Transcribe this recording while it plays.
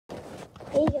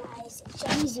Hey guys, it's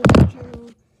Johnny's YouTube channel.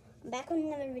 I'm back with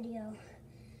another video.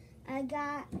 I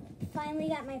finally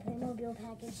got my Playmobil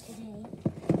package today.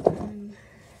 I'm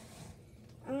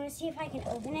gonna see if I can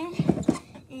open it,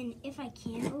 and if I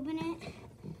can open it,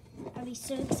 I'll be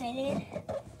so excited,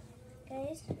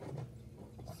 guys.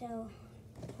 So,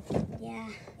 yeah,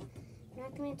 I'm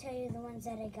not gonna tell you the ones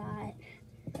that I got.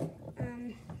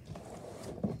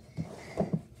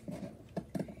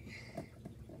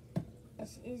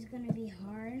 This is gonna be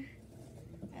hard.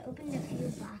 I opened a few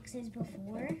boxes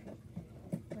before,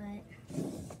 but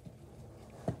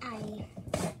I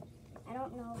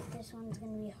don't know if this one's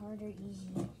gonna be hard or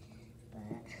easy,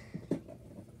 but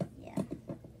yeah.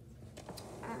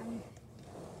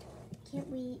 Can't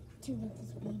wait to get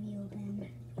this baby open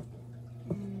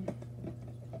and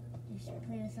just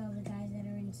play with all the guys that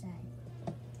are inside.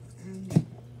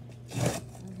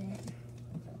 Of it.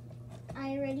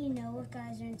 I already know what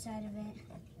guys are inside of it.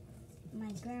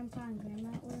 My grandpa and grandma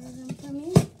ordered them for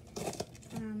me.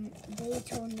 They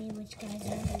told me which guys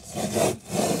are inside of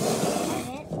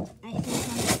it. I think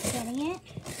I'm getting it.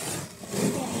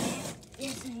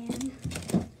 Yes, I am.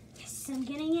 Yes, I'm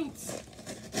getting it.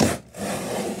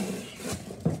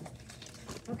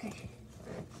 Okay.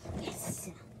 Yes.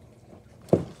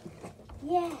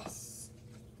 Yes.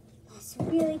 That's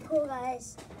really cool,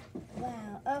 guys.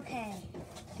 Wow. Okay.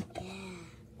 Yeah.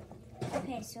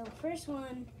 Okay, so first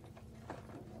one.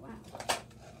 Wow.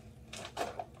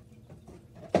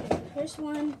 The first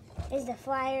one is the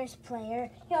Flyers player.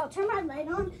 Here, I'll turn my light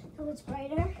on so it's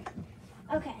brighter.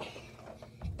 Okay.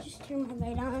 Just turn my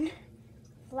light on.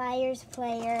 Flyers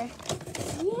player.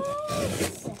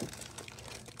 Yes!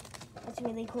 That's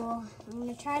really cool. I'm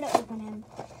going to try to open him.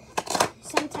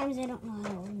 Sometimes I don't know how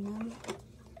to open them.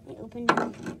 I opened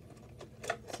him.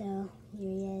 So, here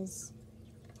he is.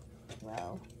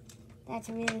 Whoa. That's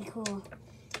really cool.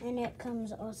 And it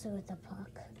comes also with a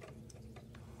puck.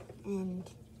 And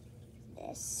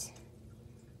this.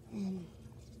 And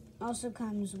also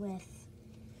comes with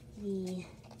the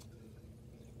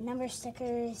number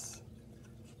stickers.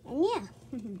 And yeah.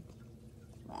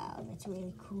 Wow, that's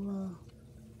really cool.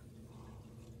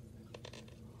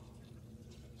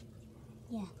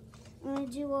 Yeah. I'm going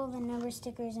to do all the number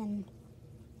stickers and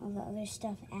all the other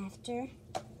stuff after.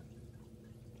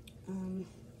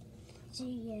 So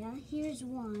yeah, here's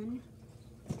one.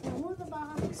 I'll move the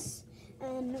box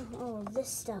and all of this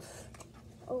stuff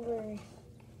over.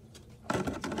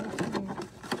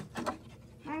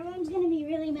 My room's gonna be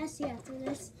really messy after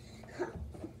this. Okay.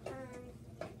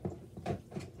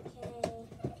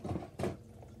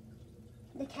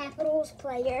 The Capitals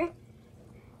player.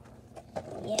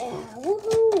 Yeah,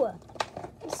 woohoo!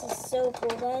 This is so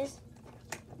cool, guys.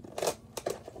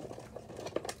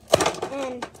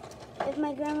 And if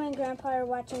my grandma and grandpa are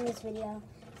watching this video,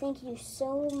 thank you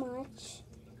so much.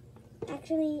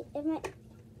 Actually, if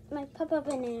my Papa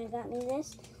Banana got me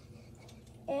this.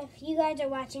 If you guys are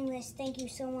watching this, thank you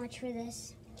so much for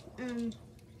this.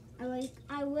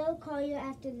 I will call you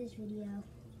after this video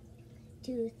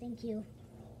too. Thank you.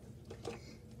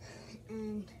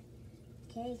 And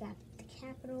okay, got the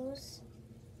Capitals.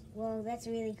 Whoa, that's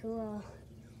really cool.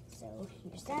 So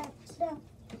here's that stuff.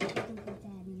 You can put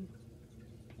that in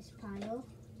this pile.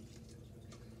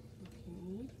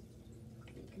 Okay.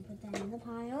 You can put that in the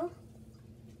pile.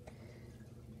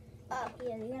 Oh,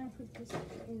 yeah, we gotta put this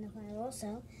in the pile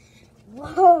also.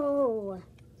 Whoa!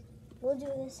 We'll do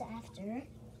this after.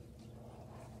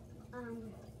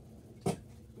 And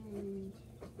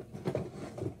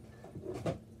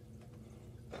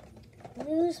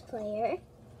Blues player.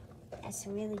 That's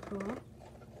really cool.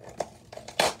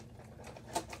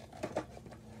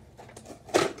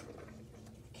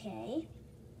 Okay.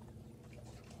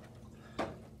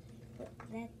 Put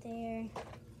that there.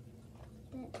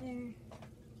 That there.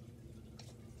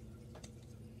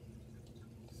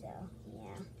 So,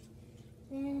 yeah.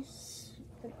 This.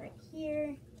 Put it right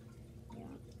here.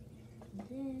 Yeah.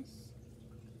 This.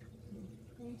 And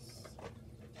this.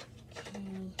 Okay.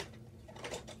 I'm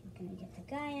gonna get the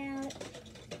guy out.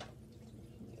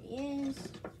 Here he is.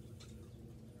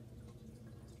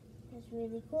 That's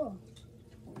really cool.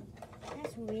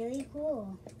 That's really cool.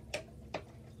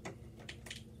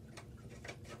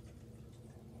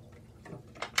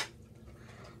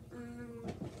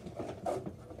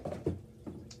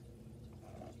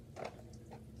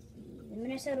 The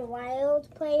Minnesota Wild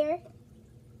player.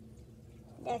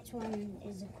 That one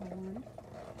is a cool one.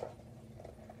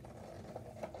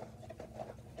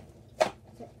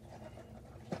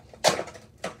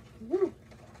 Woo.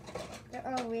 They're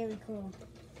all really cool.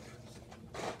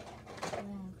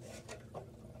 Wow.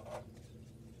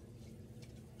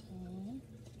 Okay.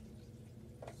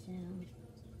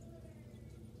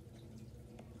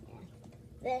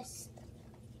 this.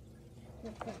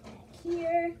 We'll put that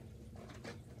here.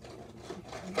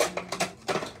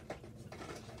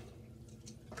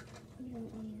 We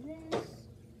don't need this.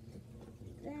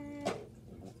 That.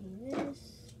 We don't need this.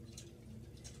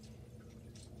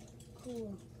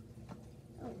 Cool.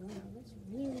 Oh wow, that's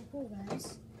really cool, guys.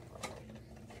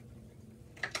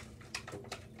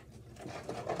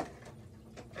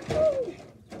 Woo!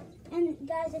 And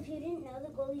guys, if you didn't know, the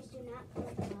goalies do not pull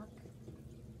the puck.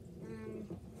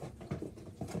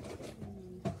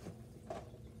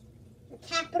 The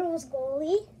Capitals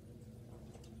goalie.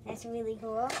 That's really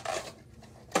cool.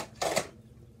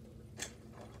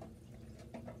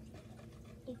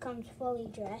 He comes fully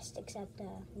dressed except the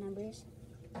numbers.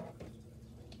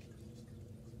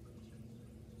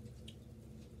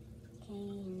 Okay,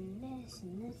 and this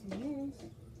and this and this.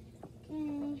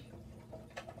 Okay.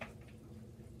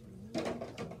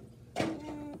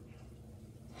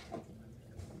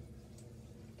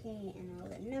 Okay, and all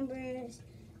the numbers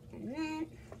and that.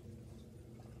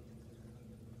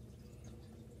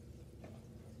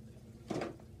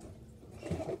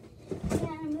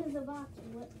 Gotta move the box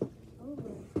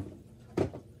over.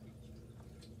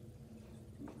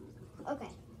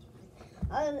 Okay.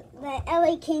 The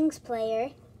LA Kings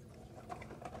player.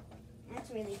 That's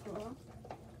really cool.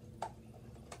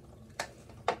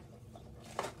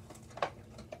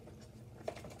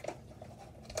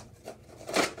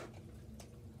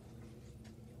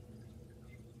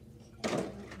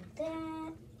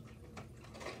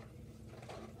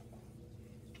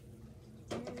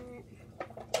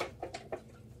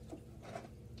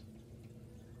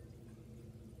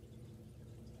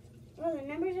 Oh, the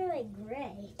numbers are like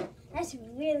gray. That's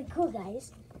really cool,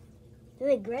 guys. They're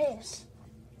like grayish.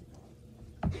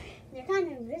 They're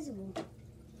kind of invisible,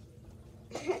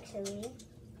 actually.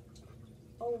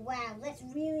 Oh, wow. That's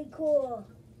really cool.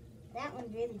 That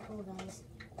one's really cool, guys.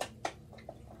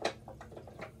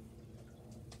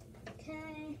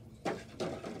 Okay.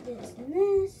 This and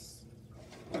this.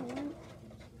 Okay.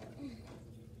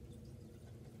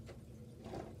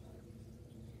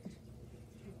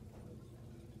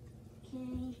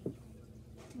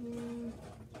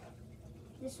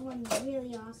 This one's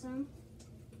really awesome.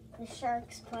 The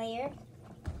Sharks player.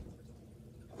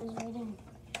 I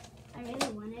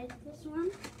really wanted this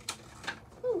one.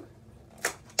 Whew.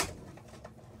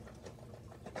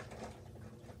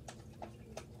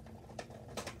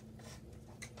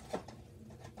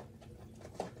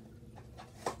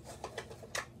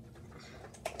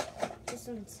 This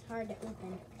one's hard to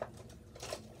open.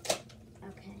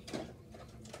 Okay.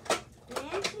 I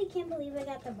actually can't believe I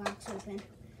got the box open.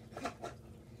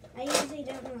 I usually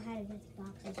don't know how to get the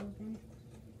boxes open.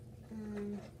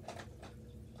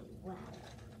 Wow.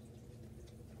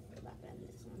 Forgot about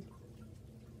this one.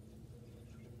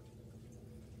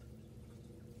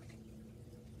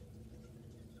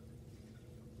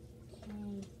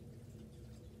 Okay.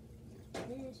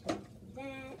 This,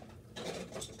 that.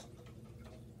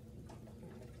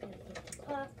 Gotta get the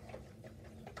puck.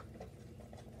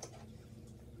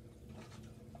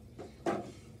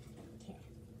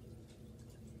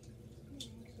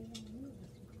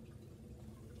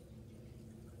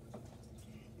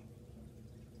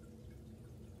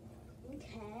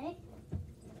 Okay.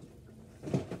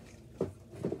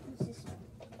 What's this one?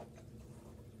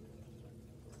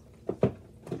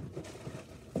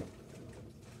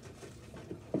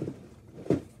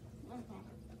 Okay.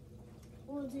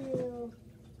 We'll do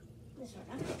this one.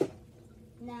 Okay.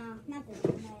 No, not this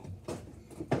one.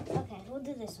 Okay, we'll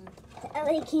do this one. The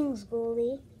LA Kings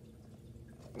goalie.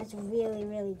 That's really,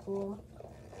 really cool.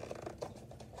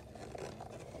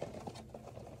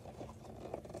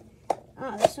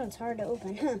 Oh, this one's hard to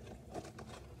open, huh?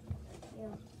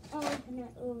 I'll open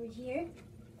it over here.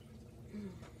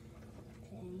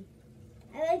 Okay.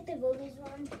 I like the goalies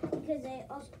one because they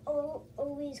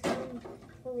always come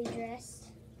fully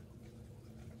dressed.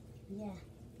 Yeah.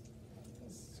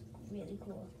 It's really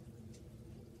cool.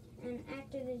 And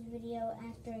after this video,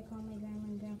 after I call my grandma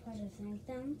and grandpa to thank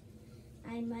them,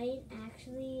 I might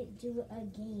actually do a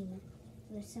game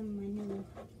with some of my new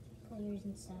players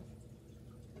and stuff.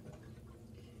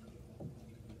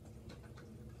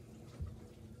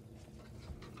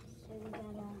 So we got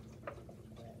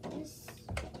this,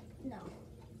 no,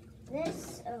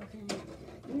 this, okay,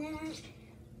 and that.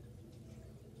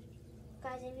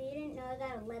 Guys, if you didn't know, I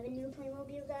got 11 new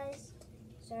Playmobil, guys.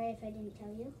 Sorry if I didn't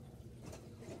tell you.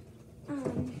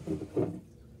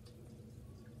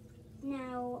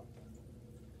 Now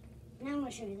I'm going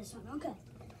to show you this one. Okay.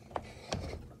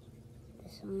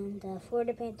 This one, the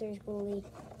Florida Panthers goalie.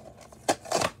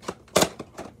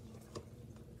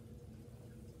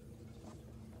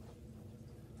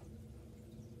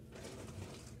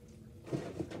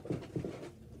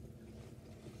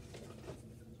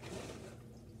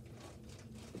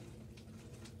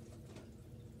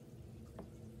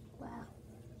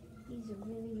 These are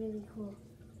really, really cool.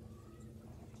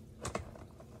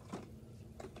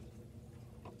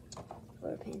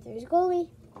 Florida Panthers goalie.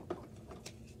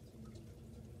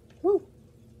 Woo!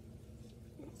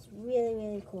 That's really,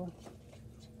 really cool.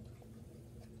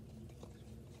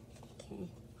 Okay.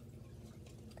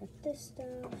 Got this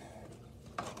stuff.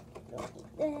 Go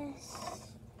with this.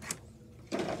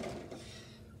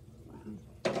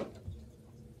 Wow.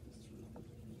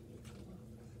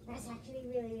 That's actually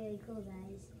really, really cool,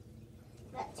 guys.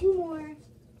 Got two more.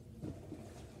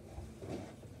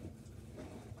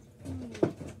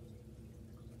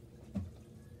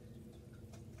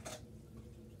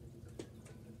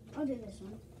 I'll do this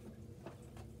one.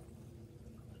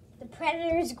 The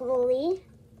Predators goalie.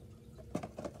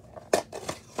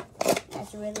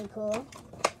 That's really cool.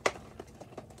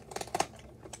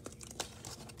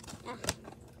 Ah.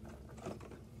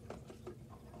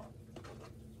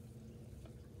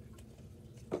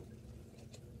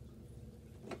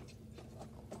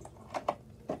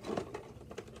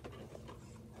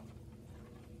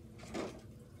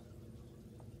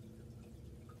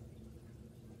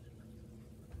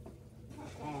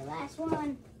 Okay, last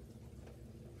one.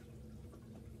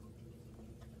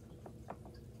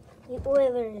 The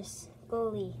Oilers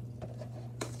goalie.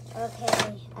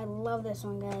 Okay, I love this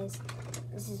one, guys.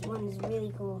 This one is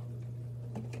really cool.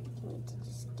 I need to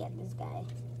just get this guy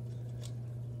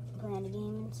playing a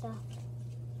game and stuff.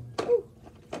 Ooh.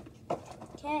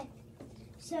 Okay,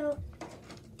 so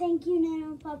thank you,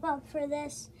 Nano Pop-Up, for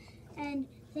this, and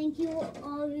thank you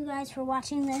all of you guys for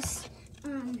watching this.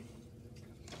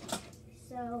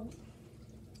 So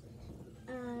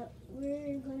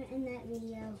we're gonna end that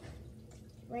video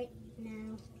right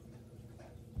now.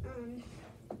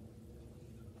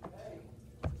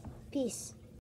 Peace.